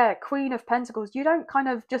 Yeah, Queen of Pentacles. You don't kind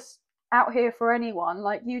of just out here for anyone.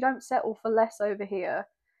 Like, you don't settle for less over here.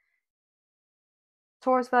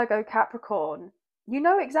 Taurus, Virgo, Capricorn, you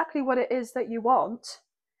know exactly what it is that you want.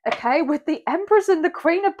 Okay, with the Empress and the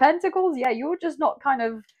Queen of Pentacles, yeah, you're just not kind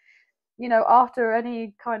of, you know, after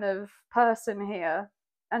any kind of person here.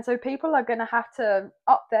 And so people are going to have to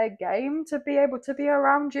up their game to be able to be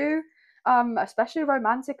around you, especially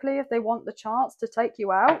romantically, if they want the chance to take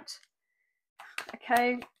you out.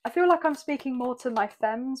 Okay, I feel like I'm speaking more to my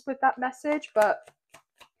femmes with that message, but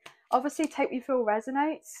obviously take what you feel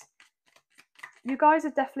resonates. You guys are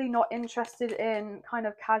definitely not interested in kind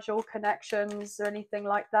of casual connections or anything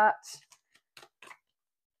like that.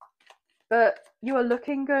 But you are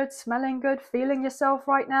looking good, smelling good, feeling yourself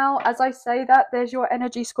right now. As I say that, there's your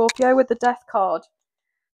energy, Scorpio, with the Death card.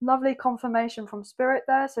 Lovely confirmation from Spirit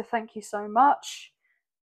there, so thank you so much.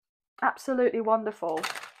 Absolutely wonderful.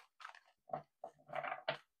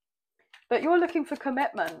 But you're looking for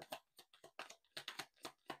commitment.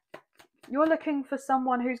 You're looking for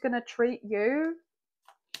someone who's going to treat you.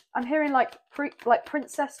 I'm hearing like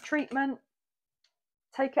princess treatment.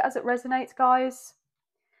 Take it as it resonates, guys.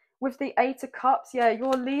 With the 8 of Cups, yeah,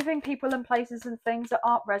 you're leaving people and places and things that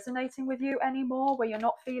aren't resonating with you anymore, where you're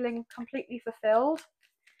not feeling completely fulfilled.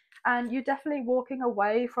 And you're definitely walking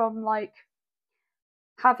away from like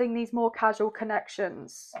having these more casual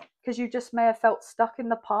connections, because you just may have felt stuck in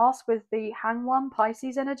the past with the Hang One,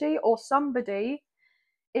 Pisces energy, or somebody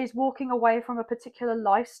is walking away from a particular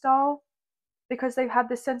lifestyle because they've had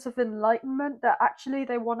this sense of enlightenment that actually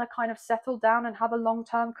they want to kind of settle down and have a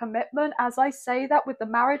long-term commitment. As I say that, with the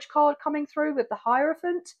marriage card coming through with the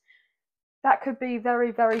Hierophant, that could be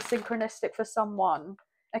very, very synchronistic for someone.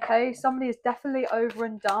 Okay, somebody is definitely over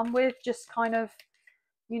and done with just kind of,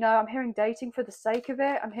 you know, I'm hearing dating for the sake of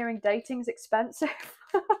it. I'm hearing dating's expensive.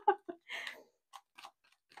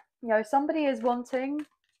 You know, somebody is wanting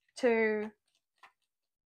to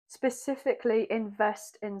specifically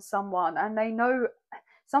invest in someone, and they know,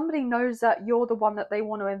 somebody knows that you're the one that they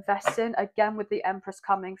want to invest in, again with the Empress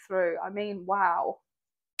coming through. I mean, wow.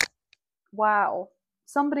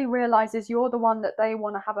 Somebody realizes you're the one that they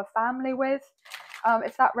want to have a family with,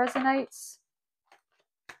 if that resonates.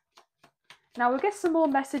 Now we'll get some more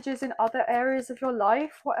messages in other areas of your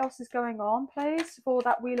life. What else is going on, please, for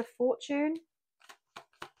that Wheel of Fortune?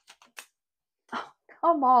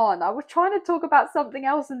 Come on, I was trying to talk about something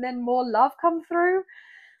else and then more love come through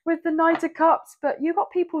with the Knight of Cups, but you got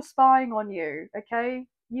people spying on you, okay?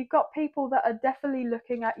 You got people that are definitely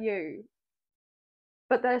looking at you.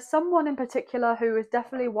 But there's someone in particular who is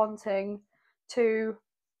definitely wanting to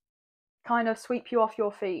kind of sweep you off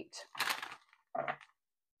your feet.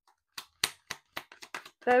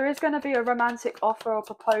 There is going to be a romantic offer or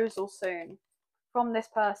proposal soon from this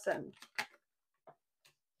person.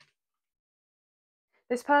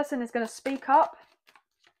 This person is going to speak up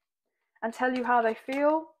and tell you how they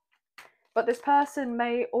feel, but this person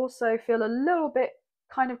may also feel a little bit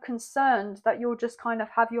kind of concerned that you'll just kind of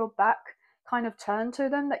have your back kind of turned to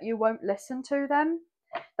them, that you won't listen to them,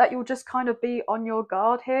 that you'll just kind of be on your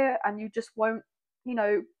guard here and you just won't, you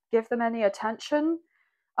know, give them any attention,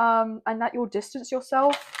 and that you'll distance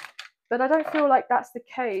yourself. But I don't feel like that's the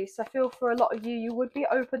case. I feel for a lot of you, you would be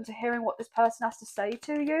open to hearing what this person has to say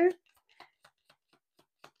to you.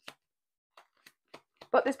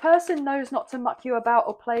 But this person knows not to muck you about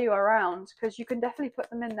or play you around, because you can definitely put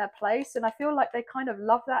them in their place. And I feel like they kind of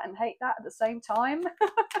love that and hate that at the same time.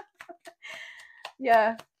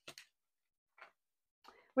 Yeah.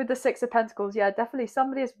 With the 6 of Pentacles, yeah, definitely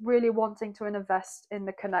somebody is really wanting to invest in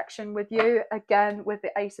the connection with you. Again, with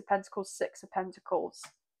the Ace of Pentacles, 6 of Pentacles.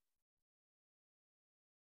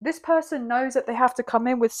 This person knows that they have to come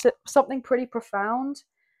in with something pretty profound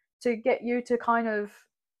to get you to kind of,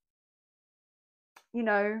 you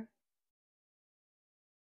know,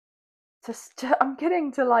 I'm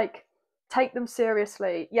getting to like take them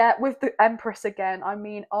seriously. Yeah, with the Empress again. I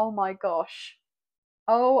mean, oh my gosh.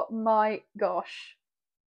 Oh my gosh.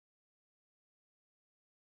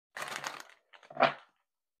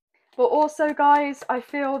 But also, guys, I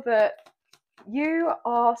feel that you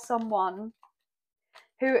are someone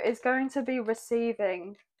who is going to be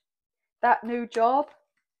receiving that new job,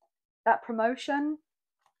 that promotion.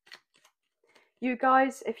 You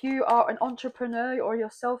guys, if you are an entrepreneur or you're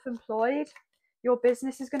self-employed, your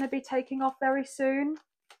business is going to be taking off very soon,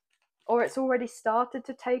 or it's already started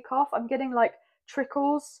to take off. I'm getting like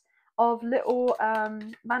trickles of little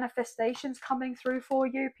manifestations coming through for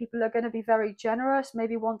you. People are going to be very generous,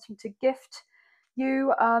 maybe wanting to gift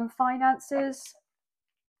you finances.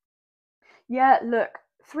 Yeah, look,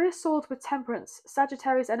 3 of Swords with Temperance,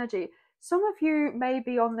 Sagittarius energy. some of you may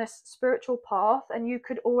be on this spiritual path and you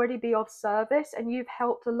could already be of service, and you've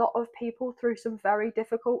helped a lot of people through some very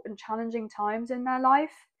difficult and challenging times in their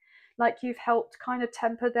life. Like you've helped kind of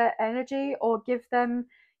temper their energy or give them,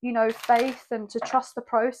 you know, faith and to trust the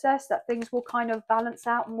process, that things will kind of balance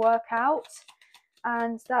out and work out.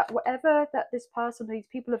 And that whatever that this person, these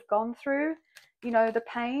people have gone through, you know, the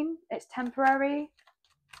pain, it's temporary,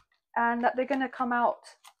 and that they're going to come out,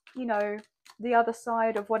 you know, the other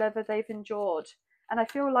side of whatever they've endured. And I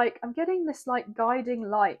feel like I'm getting this like guiding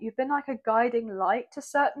light. You've been like a guiding light to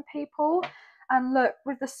certain people. And look,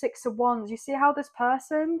 with the Six of Wands, you see how this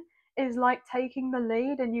person is like taking the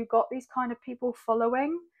lead, and you've got these kind of people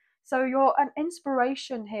following. So you're an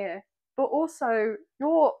inspiration here, but also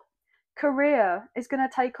your career is going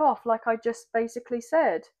to take off, like I just basically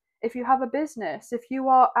said. If you have a business, if you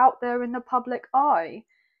are out there in the public eye,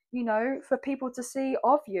 you know, for people to see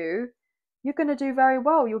of you, you're going to do very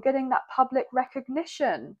well. You're getting that public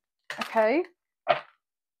recognition. Okay.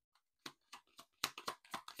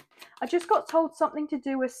 I just got told something to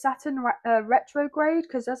do with Saturn retrograde,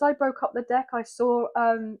 because as I broke up the deck, I saw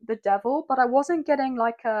the devil, but I wasn't getting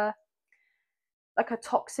like a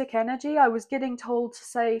toxic energy. I was getting told to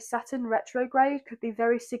say Saturn retrograde could be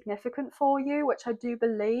very significant for you, which I do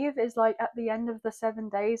believe is like at the end of the 7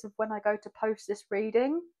 days of when I go to post this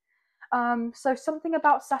reading. So something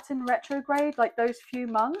about Saturn retrograde, like those few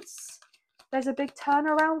months, there's a big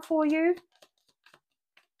turnaround for you.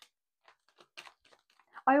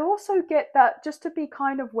 I also get that just to be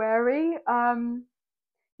kind of wary,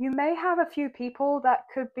 you may have a few people that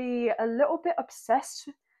could be a little bit obsessed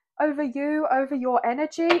over you, over your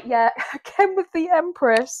energy. Yeah, again with the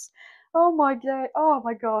Empress. Oh my god, oh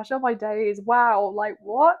my gosh, oh my days. Wow, like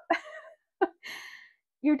what?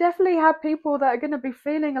 You definitely have people that are going to be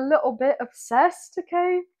feeling a little bit obsessed,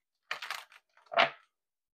 okay?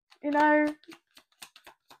 You know,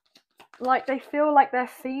 like they feel like they're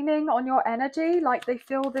feening on your energy, like they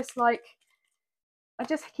feel this like, I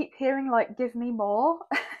just keep hearing like, give me more,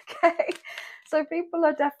 okay? So people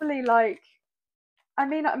are definitely like, I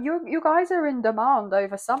mean, you guys are in demand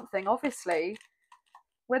over something, obviously.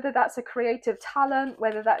 Whether that's a creative talent,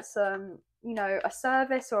 whether that's you know, a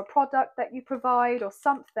service or a product that you provide or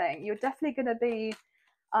something, you're definitely going to be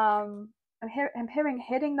I'm hearing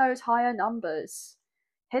hitting those higher numbers.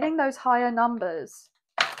 Hitting those higher numbers.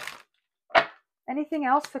 Anything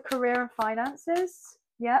else for career and finances?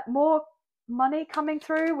 Yeah, more money coming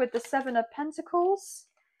through with the Seven of Pentacles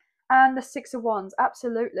and the Six of Wands.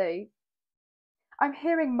 Absolutely. I'm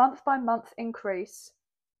hearing month by month increase.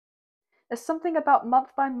 There's something about month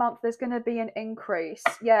by month, there's going to be an increase.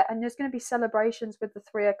 Yeah, and there's going to be celebrations with the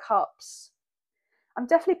Three of Cups. I'm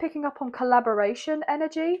definitely picking up on collaboration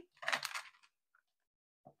energy.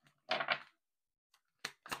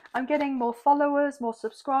 I'm getting more followers, more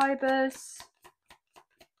subscribers.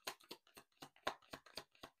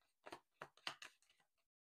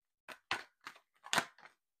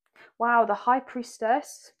 Wow, the High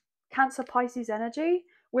Priestess, Cancer Pisces energy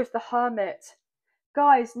with the Hermit.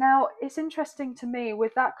 Guys, now it's interesting to me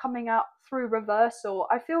with that coming out through reversal.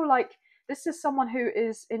 I feel like this is someone who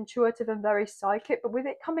is intuitive and very psychic, but with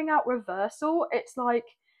it coming out reversal, it's like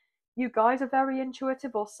you guys are very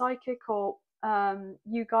intuitive or psychic, or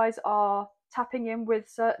you guys are tapping in with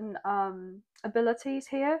certain abilities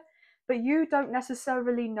here, but you don't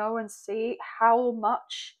necessarily know and see how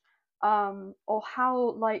much or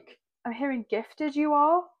how, like, I'm hearing gifted you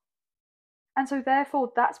are. And so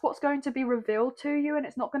therefore that's what's going to be revealed to you, and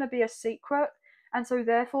it's not going to be a secret. And so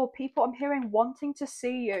therefore people, I'm hearing, wanting to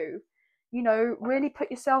see you, you know, really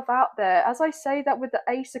put yourself out there. As I say that with the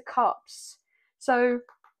Ace of Cups. So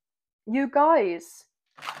you guys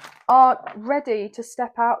are ready to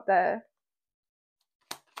step out there.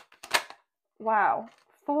 Wow.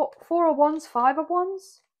 Four of Wands, Five of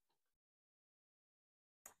Wands.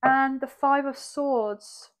 And the Five of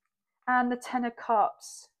Swords and the Ten of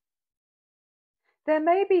Cups. There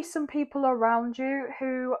may be some people around you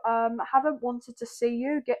who haven't wanted to see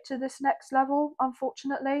you get to this next level,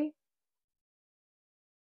 unfortunately.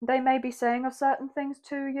 They may be saying of certain things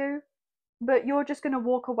to you, but you're just going to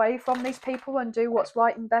walk away from these people and do what's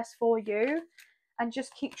right and best for you, and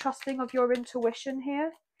just keep trusting of your intuition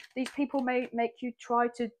here. These people may make you try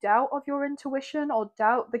to doubt of your intuition or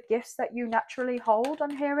doubt the gifts that you naturally hold,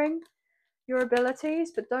 I'm hearing, your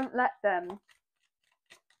abilities, but don't let them.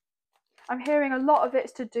 I'm hearing a lot of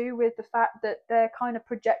it's to do with the fact that they're kind of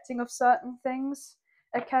projecting of certain things,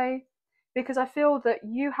 okay? Because I feel that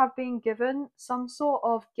you have been given some sort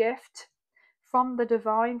of gift from the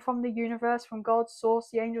divine, from the universe, from God's source,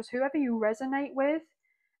 the angels, whoever you resonate with,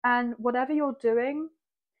 and whatever you're doing,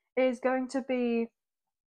 is going to be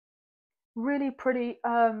really pretty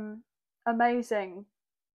amazing.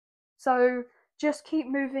 So just keep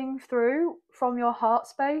moving through from your heart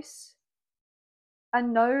space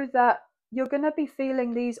and know that you're going to be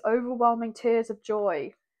feeling these overwhelming tears of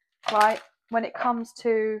joy, right? When it comes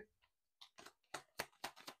to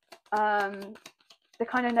the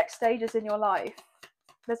kind of next stages in your life,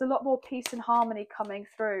 there's a lot more peace and harmony coming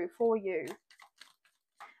through for you.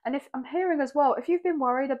 And if I'm hearing as well, if you've been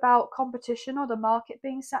worried about competition or the market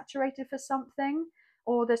being saturated for something,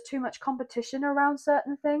 or there's too much competition around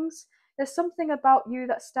certain things, there's something about you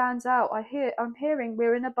that stands out. I'm hearing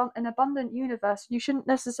we're in an abundant universe. You shouldn't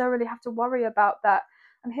necessarily have to worry about that.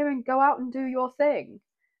 I'm hearing go out and do your thing.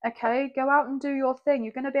 Okay, go out and do your thing.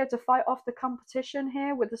 You're going to be able to fight off the competition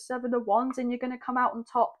here with the Seven of Wands, and you're going to come out on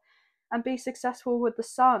top and be successful with the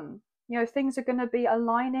Sun. You know, things are going to be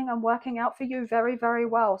aligning and working out for you very, very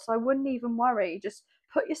well. So I wouldn't even worry. Just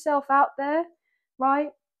put yourself out there, right?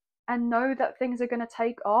 And know that things are going to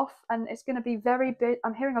take off, and it's going to be very big.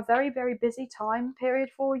 I'm hearing a very, very busy time period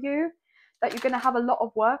for you that you're going to have a lot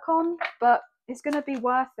of work on, but it's going to be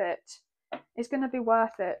worth it. It's going to be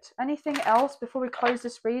worth it. Anything else before we close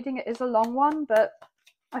this reading? It is a long one, but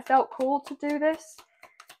I felt called to do this.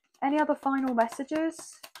 Any other final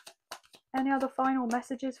messages? Any other final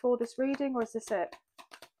messages for this reading, or is this it?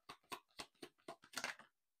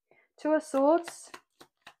 Two of Swords.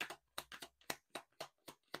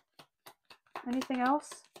 Anything else?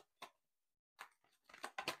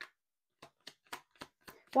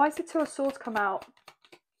 Why is the Two of Swords come out?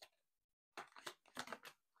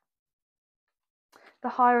 The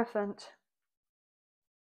Hierophant.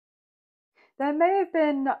 There may have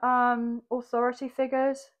been authority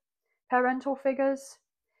figures, parental figures,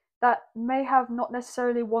 that may have not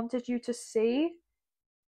necessarily wanted you to see.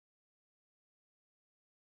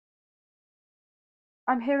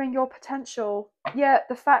 I'm hearing your potential. Yeah,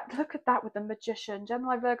 the fact, look at that with the Magician,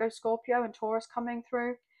 Gemini, Virgo, Scorpio, and Taurus coming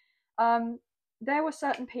through. There were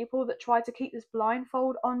certain people that tried to keep this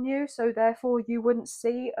blindfold on you, so therefore you wouldn't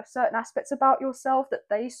see certain aspects about yourself that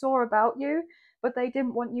they saw about you, but they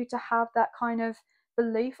didn't want you to have that kind of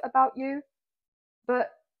belief about you. But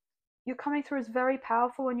you're coming through as very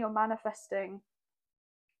powerful, and you're manifesting.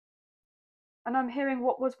 And I'm hearing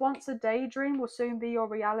what was once a daydream will soon be your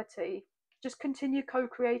reality. Just continue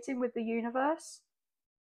co-creating with the universe.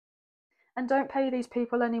 And don't pay these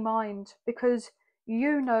people any mind, because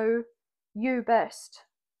you know you best.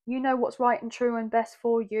 You know what's right and true and best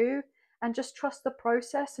for you. And just trust the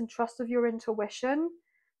process and trust of your intuition,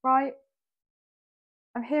 right?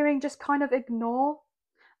 I'm hearing just kind of ignore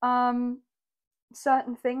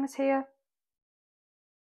certain things here.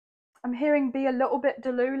 I'm hearing be a little bit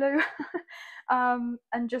delulu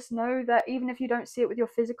and just know that even if you don't see it with your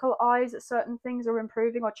physical eyes, that certain things are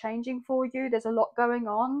improving or changing for you. There's a lot going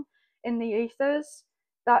on in the ethers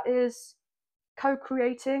that is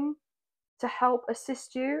co-creating to help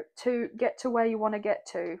assist you to get to where you want to get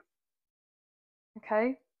to.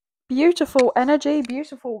 Okay? Beautiful energy,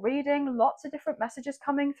 beautiful reading, lots of different messages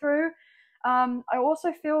coming through. I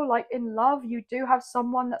also feel like in love, you do have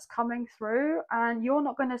someone that's coming through, and you're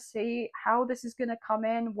not going to see how this is going to come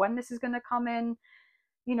in, when this is going to come in,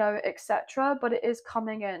 you know, etc. But it is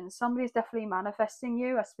coming in. Somebody's definitely manifesting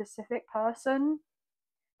you, a specific person.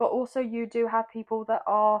 But also you do have people that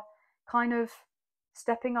are kind of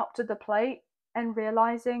stepping up to the plate and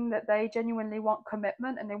realizing that they genuinely want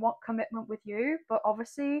commitment, and they want commitment with you. But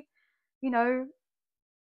obviously, you know,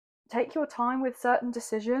 take your time with certain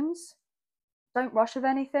decisions. Don't rush of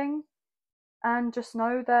anything, and just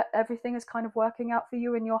know that everything is kind of working out for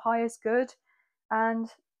you in your highest good and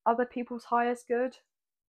other people's highest good.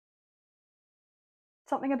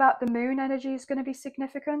 Something about the moon energy is going to be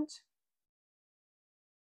significant.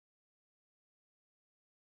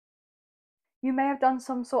 You may have done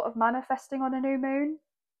some sort of manifesting on a new moon.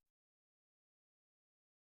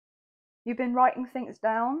 You've been writing things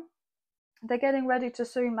down. They're getting ready to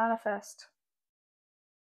soon manifest.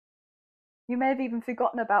 You may have even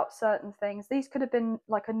forgotten about certain things. These could have been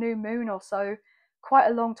like a new moon or so, quite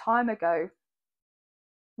a long time ago,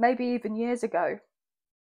 maybe even years ago,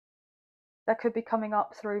 that could be coming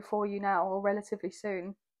up through for you now, or relatively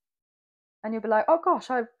soon. And you'll be like, oh gosh,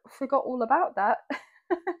 I forgot all about that.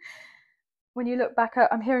 When you look back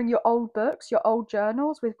at, I'm hearing your old books, your old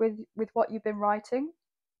journals with what you've been writing.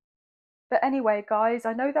 But anyway, guys,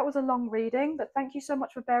 I know that was a long reading, but thank you so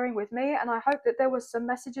much for bearing with me. And I hope that there was some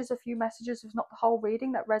messages, a few messages, if not the whole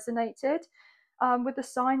reading, that resonated. With the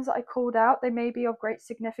signs that I called out, they may be of great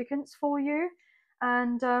significance for you.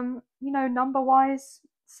 And, you know, number-wise,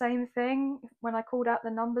 same thing. When I called out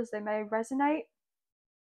the numbers, they may resonate.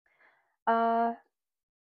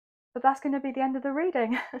 But that's going to be the end of the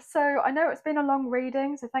reading. So I know it's been a long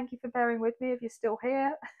reading, so thank you for bearing with me if you're still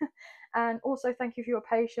here. And also thank you for your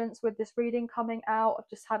patience with this reading coming out. I've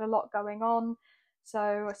just had a lot going on.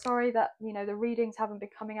 So sorry that, the readings haven't been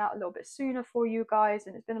coming out a little bit sooner for you guys,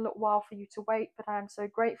 and it's been a little while for you to wait, but I am so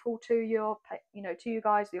grateful to to you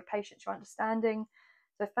guys for your patience, your understanding.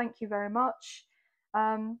 So thank you very much.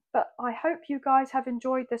 But I hope you guys have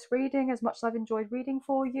enjoyed this reading as much as I've enjoyed reading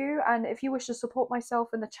for you. And if you wish to support myself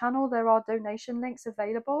and the channel, there are donation links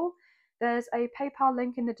available. There's a PayPal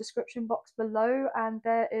link in the description box below, and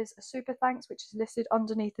there is a super thanks which is listed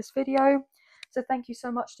underneath this video. So thank you so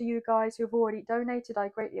much to you guys who have already donated. I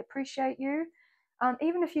greatly appreciate you.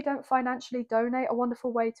 Even if you don't financially donate, a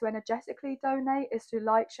wonderful way to energetically donate is to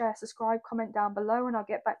like, share, subscribe, comment down below, and I'll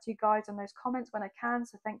get back to you guys on those comments when I can.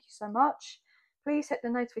 So thank you so much. Please hit the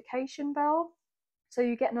notification bell so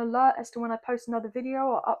you get an alert as to when I post another video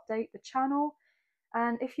or update the channel.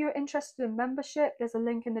 And if you're interested in membership, there's a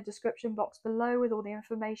link in the description box below with all the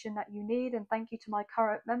information that you need. And thank you to my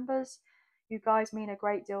current members. You guys mean a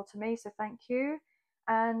great deal to me, so thank you.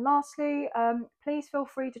 And lastly, please feel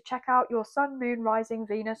free to check out your Sun, Moon, Rising,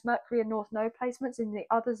 Venus, Mercury and North Node placements in the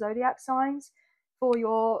other zodiac signs for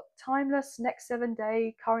your timeless next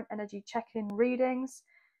 7-day current energy check-in readings.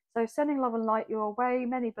 So sending love and light your way,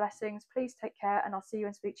 many blessings. Please take care, and I'll see you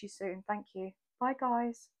and speak to you soon. Thank you. Bye,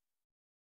 guys.